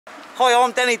Hi,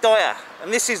 I'm Danny Dyer,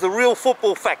 and this is the Real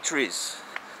Football Factories.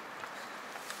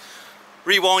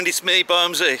 Rewind, it's me,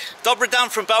 Birmze. Dobar dan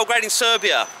from Belgrade in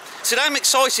Serbia. Today I'm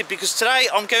excited because today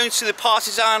I'm going to the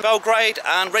Partizan Belgrade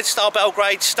and Red Star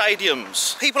Belgrade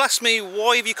stadiums. People ask me,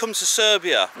 why have you come to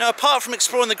Serbia? Now, apart from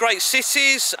exploring the great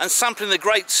cities and sampling the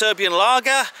great Serbian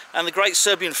lager and the great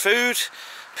Serbian food,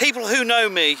 people who know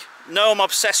me know I'm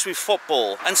obsessed with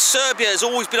football, and Serbia has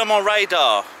always been on my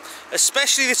radar,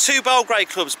 especially the two Belgrade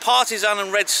clubs, Partizan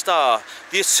and Red Star,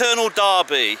 the eternal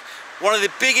derby. One of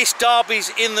the biggest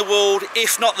derbies in the world,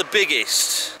 if not the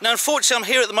biggest. Now, unfortunately, I'm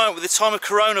here at the moment with the time of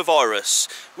coronavirus,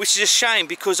 which is a shame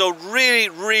because I would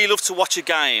really love to watch a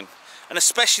game, and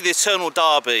especially the eternal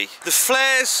derby. The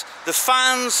flares, the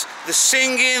fans, the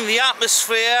singing, the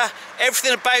atmosphere,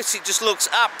 everything about it just looks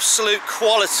absolute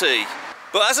quality.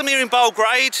 But as I'm here in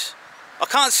Belgrade, I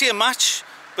can't see a match.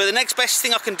 But the next best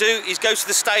thing I can do is go to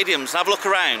the stadiums and have a look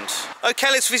around. Okay,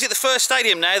 let's visit the first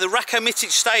stadium now, the Rioting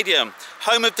Stadium,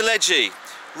 home of Delije,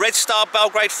 Red Star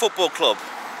Belgrade Football Club.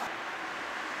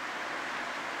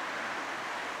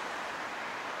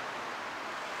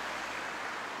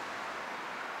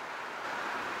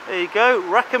 There you go,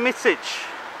 Rioting.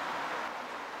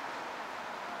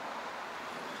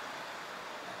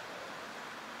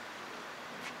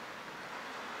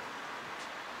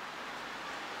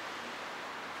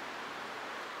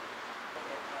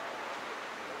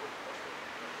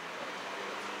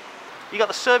 You got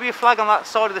the Serbia flag on that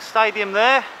side of the stadium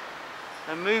there,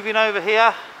 and moving over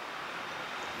here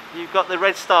you've got the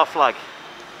Red Star flag.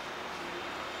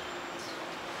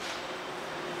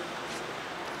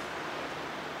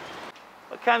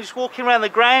 Okay, I'm just walking around the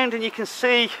ground and you can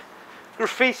see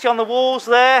graffiti on the walls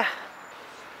there.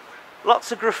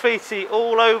 Lots of graffiti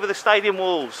all over the stadium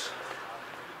walls.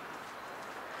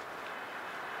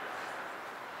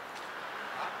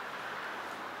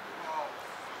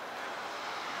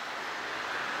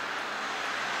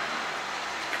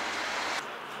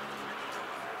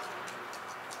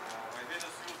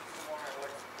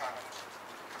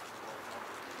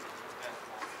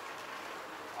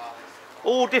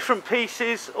 All different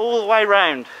pieces all the way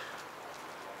round.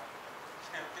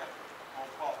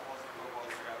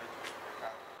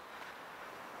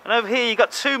 And over here you've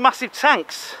got two massive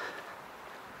tanks.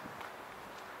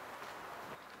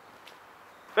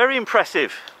 Very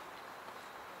impressive.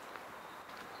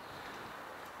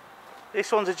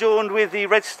 This one's adorned with the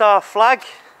Red Star flag.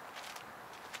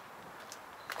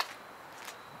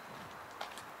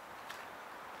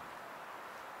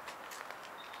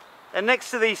 And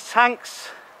next to these tanks,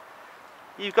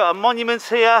 you've got a monument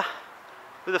here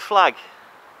with a flag.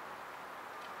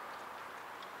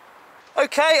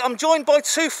 Okay, I'm joined by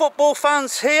two football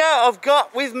fans here. I've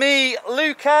got with me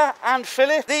Luca and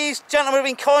Philip. These gentlemen have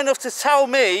been kind enough to tell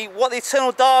me what the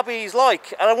eternal derby is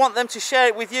like, and I want them to share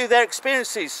it with you, their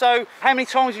experiences. So, how many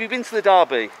times have you been to the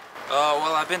derby?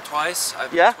 Well, I've been twice. I've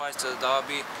been twice to the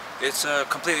derby. It's a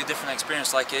completely different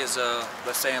experience like it is,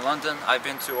 let's say, in London. I've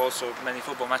been to also many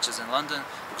football matches in London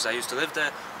because I used to live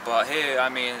there. But here, I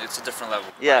mean, it's a different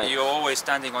level. Yeah. You're always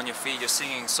standing on your feet, you're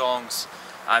singing songs.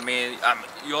 I mean,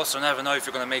 you also never know if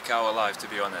you're going to make it out alive, to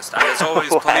be honest. And there's always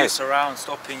police around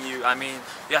stopping you. I mean,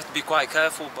 you have to be quite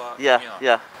careful, but you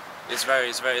know,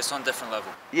 it's on a different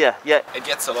level. Yeah. It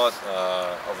gets a lot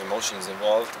of emotions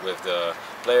involved with the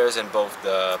players and both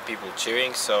the people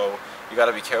cheering, so you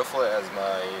gotta be careful, as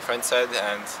my friend said,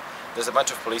 and there's a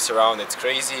bunch of police around. It's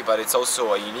crazy, but it's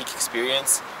also a unique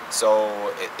experience, so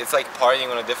it's like partying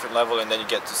on a different level, and then you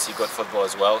get to see good football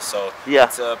as well, so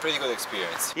it's a pretty good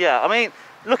experience. Yeah, I mean,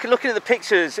 looking at the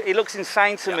pictures, it looks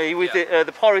insane to me with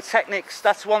the pyrotechnics.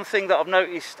 That's one thing that I've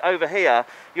noticed over here.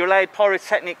 You're allowed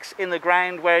pyrotechnics in the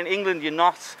ground, where in England you're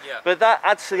not. But that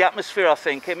adds to the atmosphere, I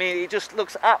think. I mean, it just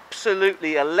looks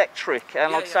absolutely electric,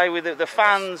 and like I say, with the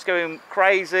fans going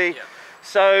crazy.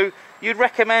 So you'd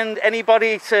recommend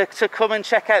anybody to come and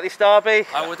check out this derby?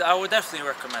 I would definitely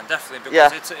recommend,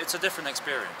 because it's a different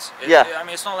experience. I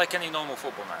mean, it's not like any normal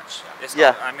football match. It's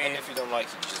not, I mean, and if you don't like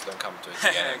it, you just don't come to it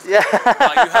again.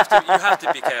 Like, you have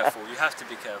to be careful. You have to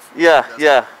be careful.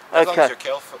 As long as you're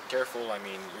careful, I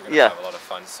mean, you're going to have a lot of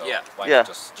fun, so why not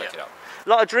just check it out. A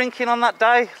lot of drinking on that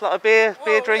day, a lot of beer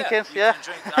drinking. You can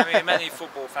drink. I mean, many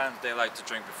football fans, they like to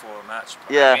drink before a match.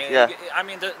 I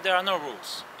mean, there are no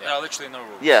rules. There are literally no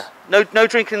rules. No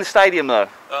drinking in the stadium though.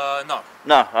 No.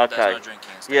 No, okay. There's no drinking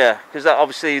in the stadium. Because that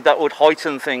obviously that would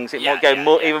heighten things. It might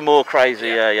go even more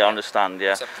crazy. I understand.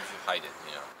 Except if you hide it,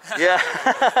 you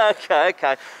know.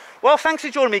 Okay. Well, thanks for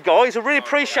joining me, guys. I really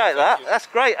appreciate that. That's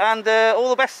great, and all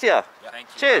the best to you. Thank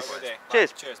you.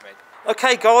 Cheers. Cheers, mate.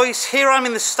 Okay guys, here I'm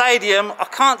in the stadium. I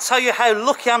can't tell you how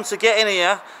lucky I am to get in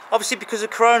here. Obviously because of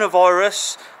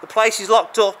coronavirus, the place is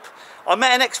locked up. I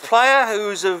met an ex-player who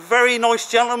was a very nice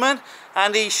gentleman,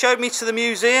 and he showed me to the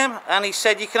museum, and he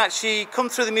said you can actually come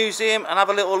through the museum and have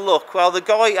a little look. Well, the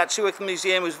guy actually working at the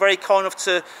museum was very kind enough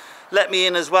to let me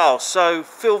in as well, so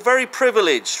feel very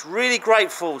privileged, really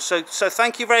grateful. So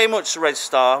thank you very much, Red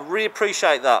Star, really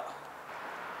appreciate that.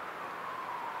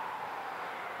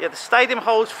 Yeah, the stadium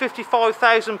holds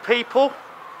 55,000 people,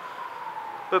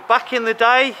 but back in the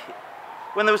day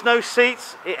when there was no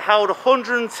seats, it held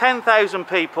 110,000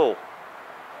 people.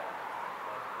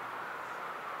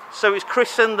 So it's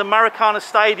christened the Maracana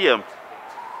Stadium.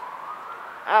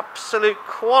 Absolute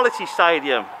quality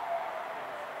stadium.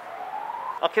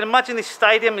 I can imagine this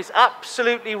stadium is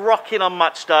absolutely rocking on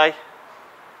match day.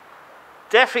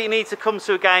 Definitely need to come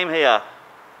to a game here.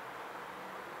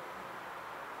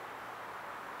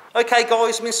 Okay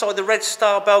guys, I'm inside the Red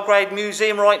Star Belgrade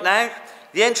Museum right now.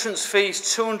 The entrance fee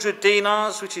is 200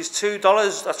 dinars, which is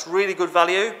 $2. That's really good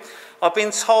value. I've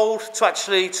been told to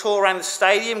actually tour around the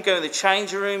stadium, go in the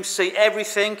changing room, see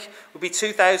everything, would be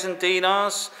 2,000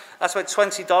 dinars. That's about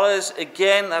 $20.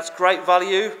 Again, that's great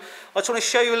value. I just want to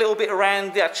show you a little bit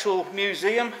around the actual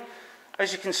museum.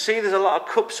 As you can see, there's a lot of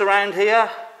cups around here.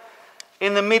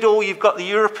 In the middle, you've got the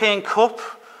European Cup,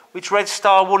 which Red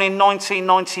Star won in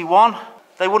 1991.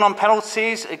 They won on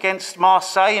penalties against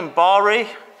Marseille and Bari.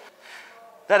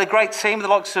 They had a great team with the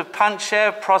likes of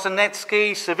Panchev,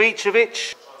 Prozanetsky,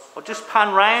 Savicevic. I'll just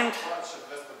pan round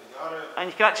and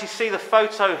you can actually see the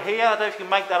photo here. I don't know if you can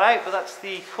make that out, but that's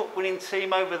the cup winning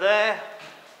team over there.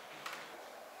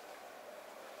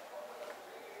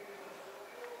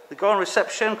 The guy on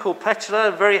reception called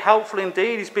Petula, very helpful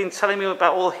indeed. He's been telling me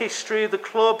about all the history of the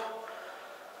club.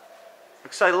 Like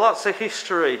I say, lots of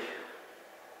history.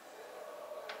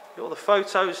 Got all the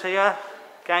photos here,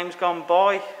 games gone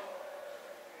by.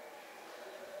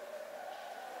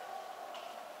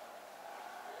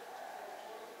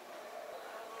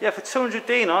 Yeah, for 200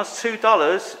 dinars,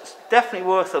 $2, it's definitely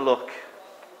worth a look.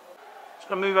 Just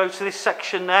going to move over to this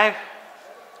section now.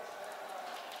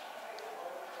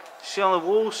 See on the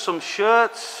walls some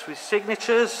shirts with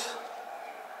signatures.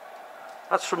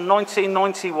 That's from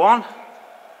 1991.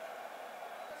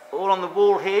 All on the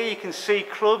wall here you can see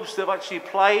clubs that have actually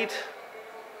played.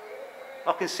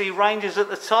 I can see Rangers at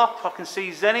the top, I can see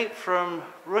Zenit from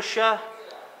Russia.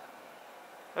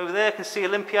 Over there I can see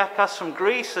Olympiacos from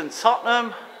Greece and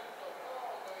Tottenham.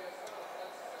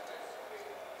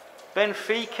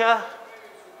 Benfica,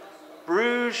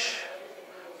 Bruges,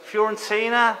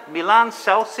 Fiorentina, Milan,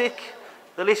 Celtic,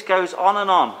 the list goes on and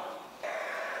on.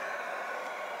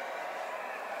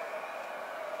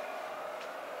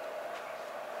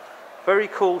 Very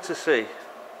cool to see.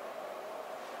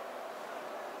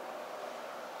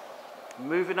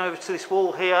 Moving over to this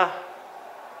wall here,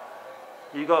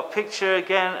 you've got a picture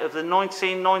again of the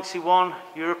 1991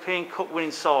 European Cup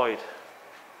winning side.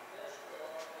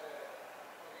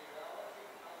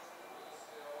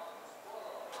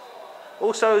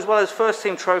 Also, as well as first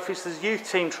team trophies, there's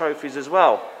youth team trophies as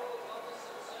well.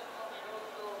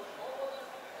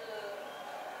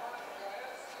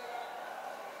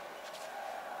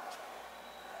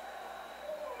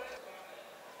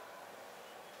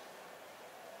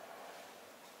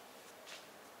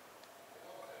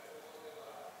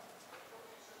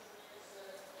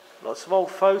 Lots of old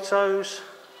photos.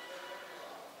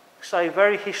 It's a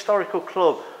very historical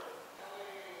club.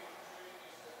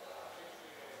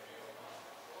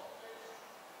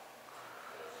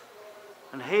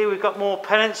 And here we've got more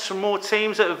pennants from more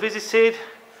teams that have visited.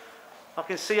 I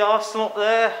can see Arsenal up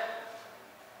there.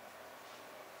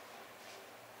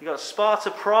 You've got Sparta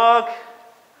Prague.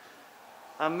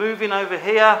 And moving over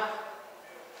here,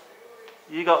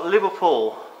 you got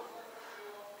Liverpool.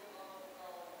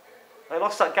 They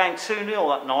lost that game 2-0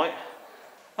 that night.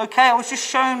 Okay, I was just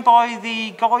shown by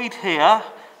the guide here.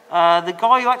 The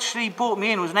guy who actually brought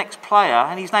me in was an ex-player,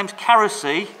 and his name's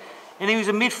Karasi, and he was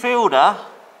a midfielder.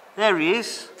 There he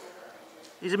is.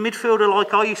 He's a midfielder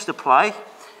like I used to play,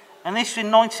 and this was in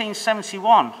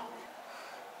 1971.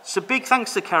 So big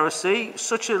thanks to Karasi,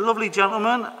 such a lovely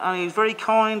gentleman, and he was very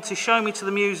kind to show me to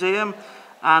the museum,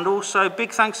 and also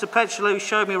big thanks to Petula who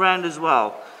showed me around as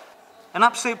well. An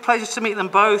absolute pleasure to meet them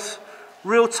both.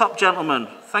 Real top gentlemen.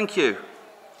 Thank you.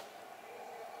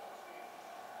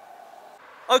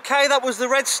 Okay, that was the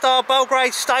Red Star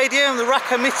Belgrade Stadium, the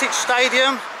Rakomitic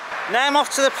Stadium. Now I'm off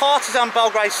to the Partizan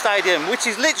Belgrade Stadium, which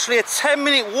is literally a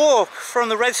 10-minute walk from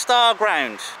the Red Star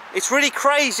ground. It's really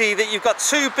crazy that you've got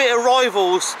two bitter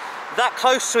rivals that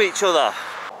close to each other.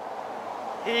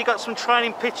 Here you got some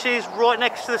training pitches right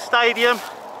next to the stadium.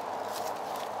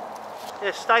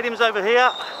 Yeah, stadium's over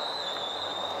here.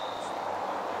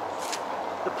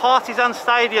 The Partizan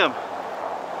Stadium,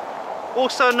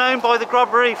 also known by the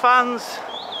Grobari fans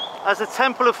as the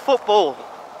Temple of Football.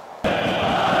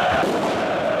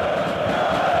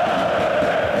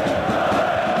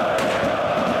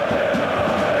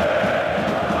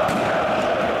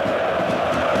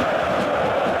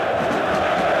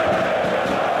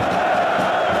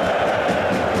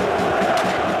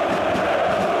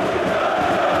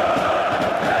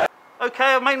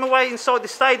 Okay, I've made my way inside the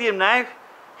stadium now.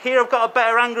 Here I've got a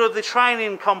better angle of the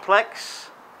training complex.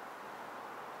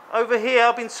 Over here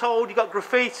I've been told you've got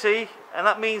graffiti, and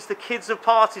that means the kids of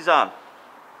Partizan.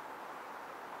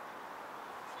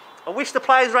 I wish the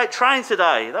players were out training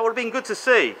today. That would have been good to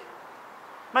see.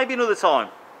 Maybe another time.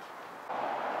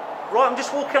 Right, I'm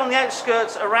just walking on the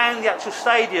outskirts around the actual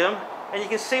stadium, and you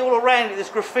can see all around it there's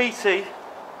graffiti.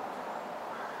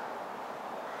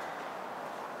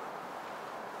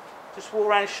 Just walk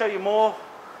around and show you more.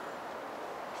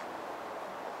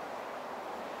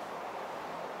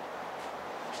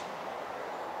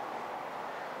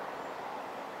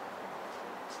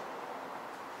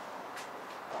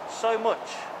 So much.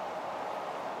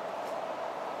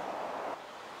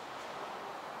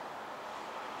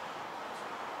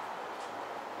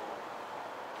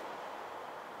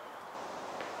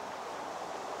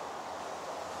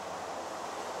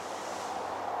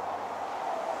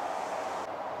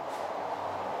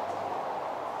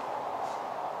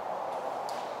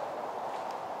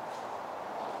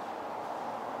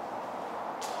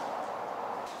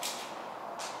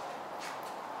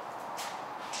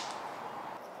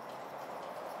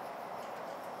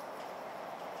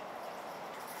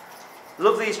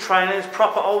 Love these trainers,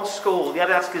 proper old school, the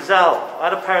Adidas Gazelle. I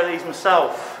had a pair of these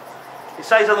myself. It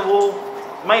says on the wall,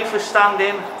 made for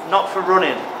standing, not for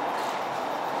running.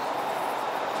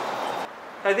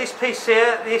 Now this piece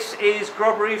here, this is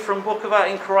Grobari from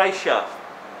Bukova in Croatia.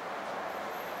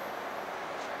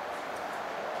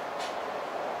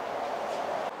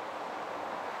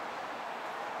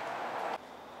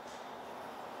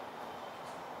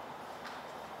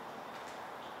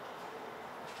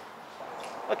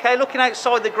 Okay, looking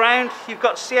outside the ground, you've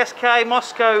got CSKA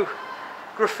Moscow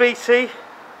graffiti.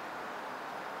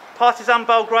 Partizan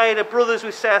Belgrade are brothers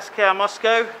with CSKA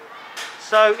Moscow.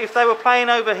 So if they were playing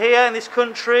over here in this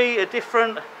country, a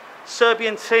different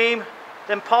Serbian team,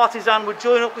 then Partizan would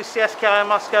join up with CSKA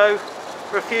Moscow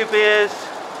for a few beers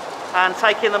and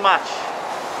take in the match.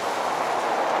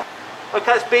 Okay,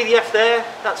 that's BDF there.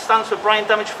 That stands for Brain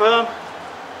Damage Firm.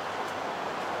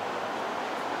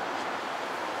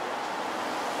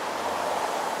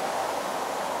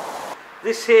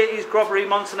 This here is Grobari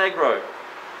Montenegro.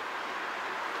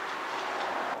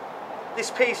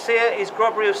 This piece here is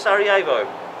Grobari of Sarajevo.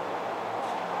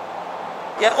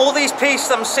 Yeah, all these pieces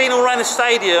that I'm seeing all around the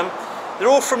stadium, they're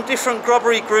all from different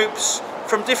Grobari groups,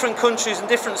 from different countries and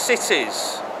different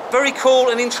cities. Very cool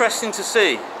and interesting to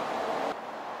see.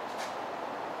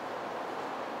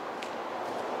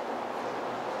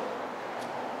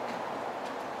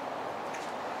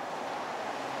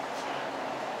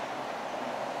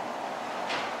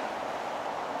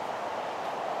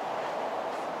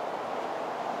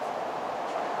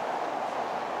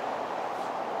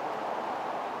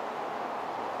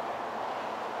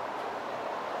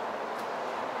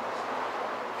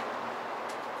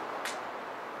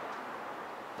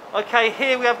 Okay,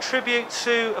 here we have tribute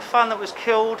to a fan that was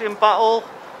killed in battle.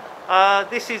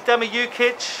 This is Demi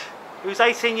Jukic, who's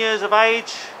 18 years of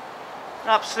age. An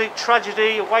absolute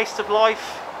tragedy, a waste of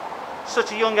life,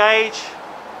 such a young age.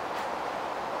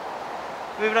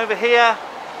 Moving over here,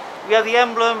 we have the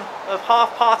emblem of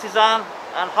half Partizan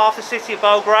and half the city of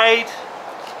Belgrade.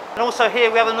 And also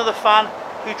here we have another fan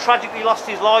who tragically lost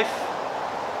his life.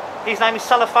 His name is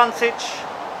Salafantic,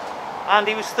 and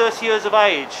he was 30 years of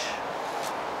age.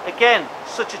 Again,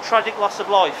 such a tragic loss of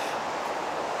life.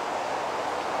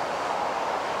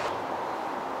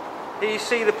 Here you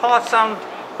see the Partizan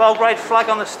Belgrade flag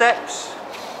on the steps.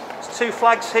 There's two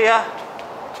flags here.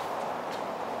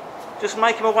 Just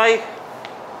making my way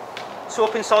to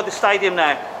up inside the stadium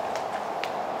now.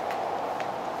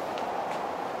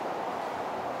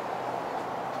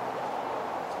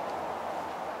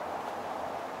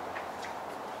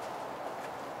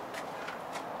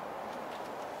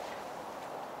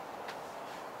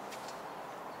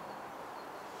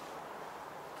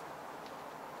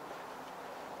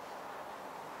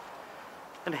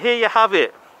 And here you have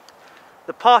it,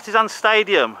 the Partizan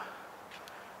Stadium,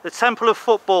 the Temple of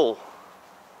Football.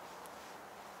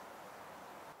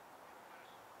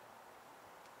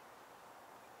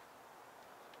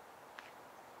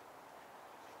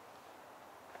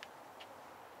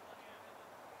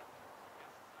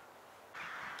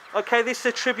 Okay, this is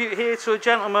a tribute here to a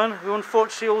gentleman who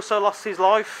unfortunately also lost his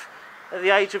life at the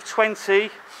age of 20.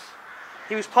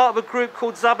 He was part of a group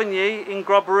called Zabani in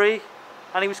Grobari,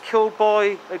 and he was killed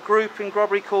by a group in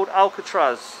Grobari called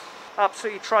Alcatraz.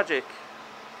 Absolutely tragic.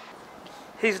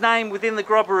 His name within the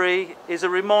Grobari is a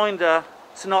reminder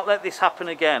to not let this happen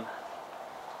again.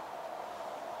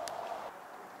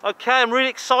 Okay, I'm really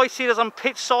excited as I'm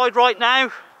pitch side right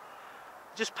now.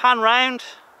 Just pan round.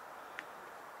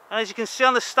 And as you can see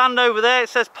on the stand over there, it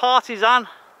says Partizan.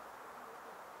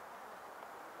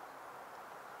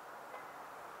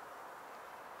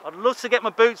 I'd love to get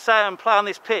my boots out and play on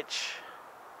this pitch.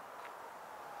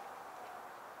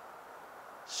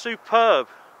 Superb.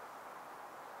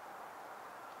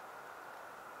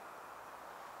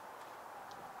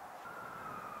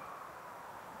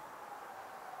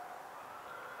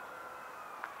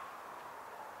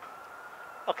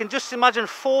 I can just imagine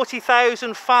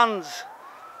 40,000 fans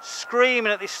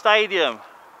screaming at this stadium.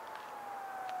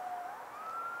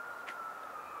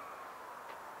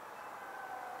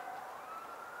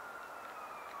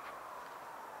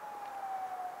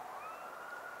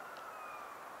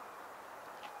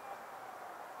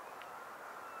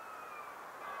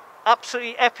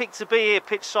 Absolutely epic to be here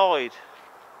pitch side.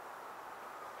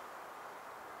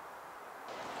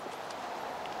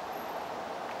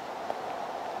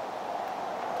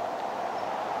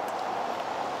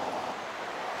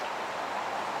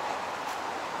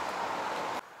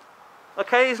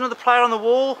 Okay, here's another player on the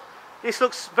wall. This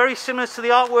looks very similar to the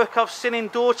artwork I've seen in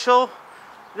Dorchel.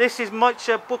 This is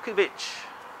Micha Bukovic.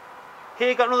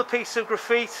 Here got another piece of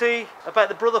graffiti about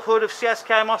the brotherhood of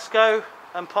CSKA Moscow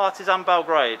and Partizan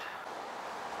Belgrade.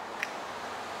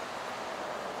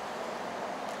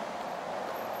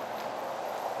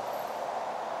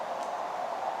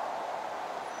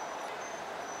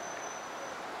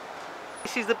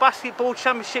 This is the basketball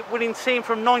championship winning team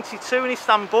from '92 in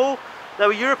Istanbul. They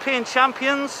were European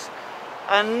champions,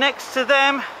 and next to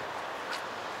them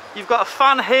you've got a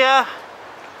fan here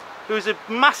who's a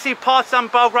massive Partizan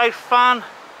Belgrade fan.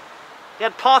 He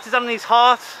had Partizan in his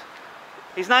heart.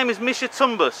 His name is Misha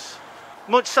Tumbus,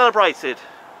 much celebrated.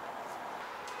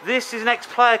 This is an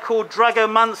ex-player called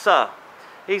Drago Mansa.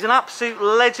 He's an absolute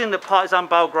legend at Partizan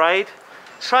Belgrade.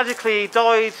 Tragically, he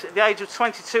died at the age of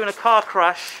 22 in a car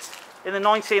crash in the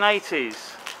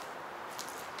 1980s.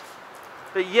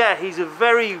 But yeah, he's a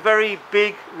very, very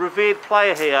big, revered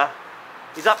player here.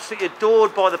 He's absolutely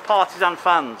adored by the Partizan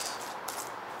fans.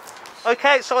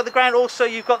 Okay, outside the ground also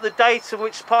you've got the date of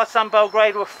which Partizan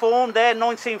Belgrade were formed there,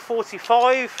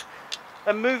 1945.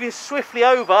 And moving swiftly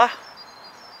over,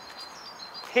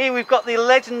 here we've got the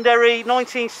legendary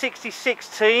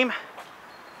 1966 team,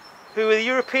 who were the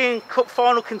European Cup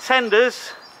final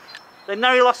contenders. They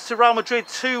narrowly lost to Real Madrid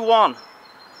 2-1.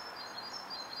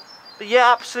 But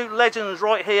yeah, absolute legends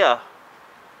right here.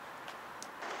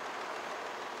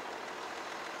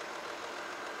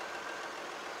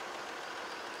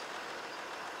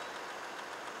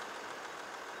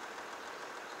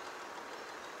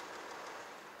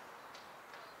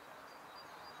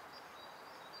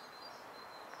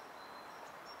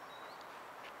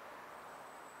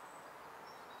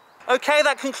 Okay,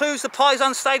 that concludes the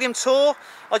Partizan Stadium tour.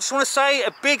 I just want to say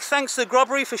a big thanks to the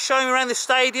Grobari for showing me around the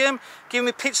stadium, giving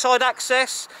me pitchside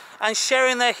access and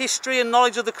sharing their history and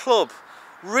knowledge of the club.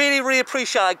 Really, really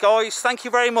appreciate it, guys. Thank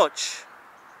you very much.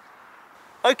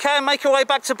 Okay, make our way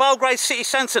back to Belgrade city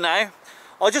centre now.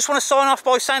 I just want to sign off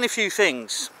by saying a few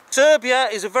things. Serbia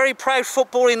is a very proud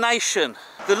footballing nation.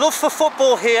 The love for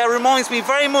football here reminds me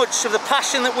very much of the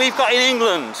passion that we've got in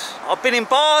England. I've been in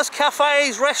bars,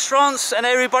 cafes, restaurants, and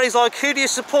everybody's like, who do you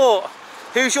support?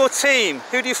 Who's your team?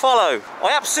 Who do you follow?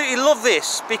 I absolutely love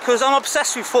this because I'm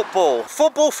obsessed with football.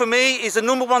 Football for me is the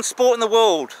 #1 sport in the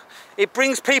world. It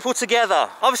brings people together.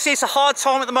 Obviously it's a hard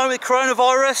time at the moment with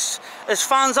coronavirus as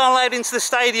fans aren't allowed into the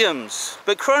stadiums.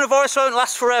 But coronavirus won't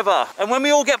last forever. And when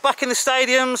we all get back in the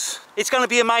stadiums, it's going to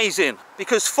be amazing.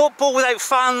 Because football without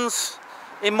fans,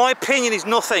 in my opinion, is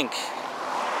nothing.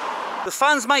 The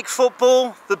fans make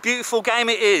football the beautiful game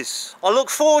it is. I look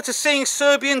forward to seeing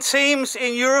Serbian teams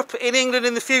in Europe, in England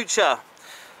in the future.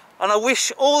 And I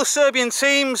wish all the Serbian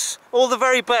teams all the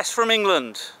very best from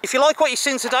England. If you like what you've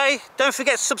seen today, don't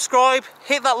forget to subscribe,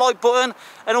 hit that like button,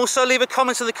 and also leave a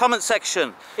comment in the comment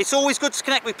section. It's always good to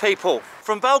connect with people.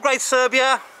 From Belgrade,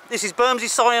 Serbia, this is Birmze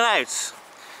signing out.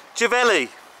 Javeli.